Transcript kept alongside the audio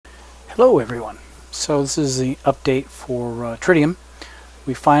Hello everyone. So this is the update for Tritium.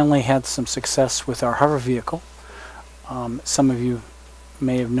 We finally had some success with our hover vehicle. Some of you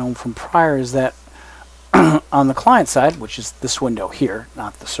may have known from prior is that on the client side, which is this window here,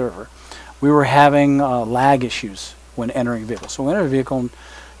 not the server, we were having lag issues when entering a vehicle. So we entered a vehicle and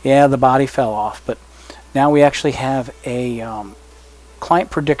yeah, the body fell off, but now we actually have a client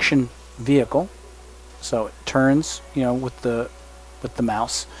prediction vehicle. So it turns, with the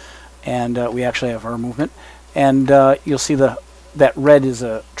mouse, and we actually have our movement, and you'll see that red is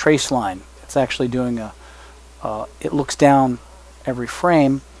a trace line. It's actually doing it looks down every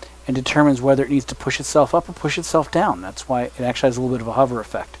frame and determines whether it needs to push itself up or push itself down. That's why it actually has a little bit of a hover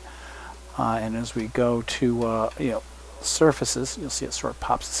effect. And as we go to surfaces, you'll see it sort of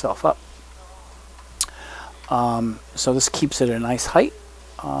pops itself up. So this keeps it at a nice height,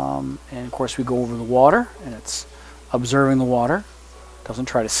 and of course we go over the water, and it's observing the water. Doesn't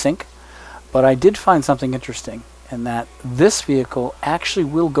try to sink. But I did find something interesting in that this vehicle actually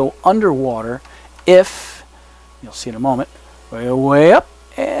will go underwater if, you'll see in a moment, way up,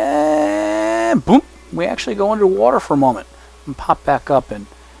 and boom, we actually go underwater for a moment and pop back up, and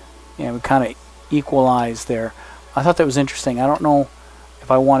we kind of equalize there. I thought that was interesting. I don't know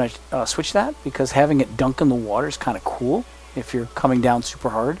if I want to switch that, because having it dunk in the water is kind of cool if you're coming down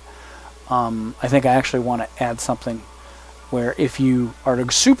super hard. I think I actually want to add something where if you are at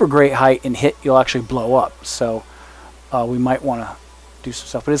a super great height and hit, you'll actually blow up. So we might want to do some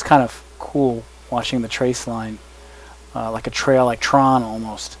stuff. But it's kind of cool watching the trace line, like a trail, like Tron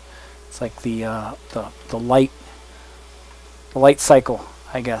almost. It's like the light cycle,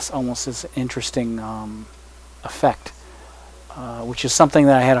 I guess, almost is an interesting effect, which is something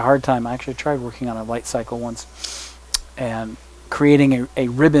that I had a hard time. I actually tried working on a light cycle once, and creating a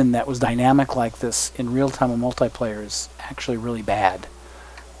ribbon that was dynamic like this in real-time on multiplayer is actually really bad.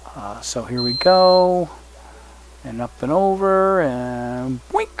 So here we go, and up and over, and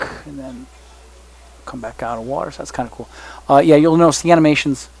boink, and then come back out of water. So that's kind of cool. Yeah, you'll notice the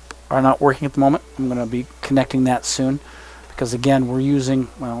animations are not working at the moment. I'm going to be connecting that soon, because again, we're using,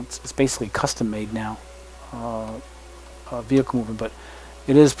 well, it's basically custom made now, vehicle movement, but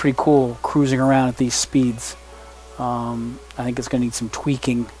it is pretty cool cruising around at these speeds. I think it's going to need some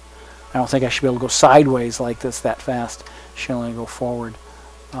tweaking. I don't think I should be able to go sideways like this that fast. Should only go forward.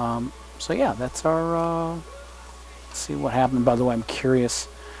 So yeah, that's our. Let's see what happened. By the way, I'm curious.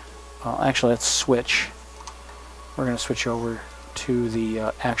 Actually, let's switch. We're going to switch over to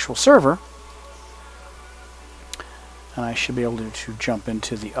the actual server, and I should be able to jump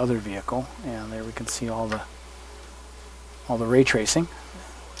into the other vehicle. And there we can see all the ray tracing.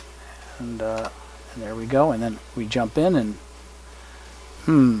 And there we go, and then we jump in, and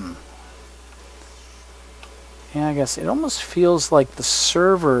yeah, I guess it almost feels like the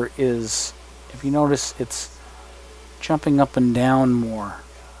server is, if you notice, it's jumping up and down more.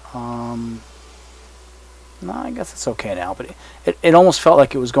 No, I guess it's okay now, but it almost felt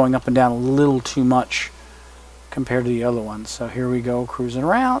like it was going up and down a little too much compared to the other ones. So here we go, cruising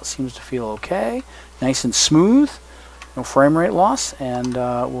around. Seems to feel okay, nice and smooth. No frame rate loss, and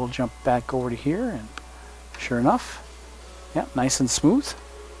we'll jump back over to here, and sure enough, yeah, nice and smooth.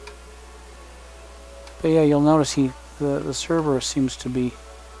 But yeah, you'll notice the server seems to be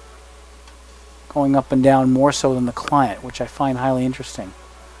going up and down more so than the client, which I find highly interesting.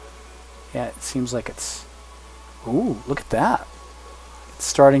 Yeah, it seems like it's, ooh, look at that. It's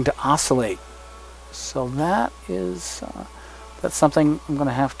starting to oscillate. So that is, that's something I'm going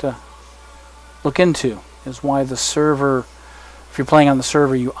to have to look into. Is why the server, if you're playing on the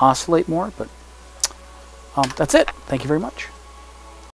server, you oscillate more. But that's it. Thank you very much.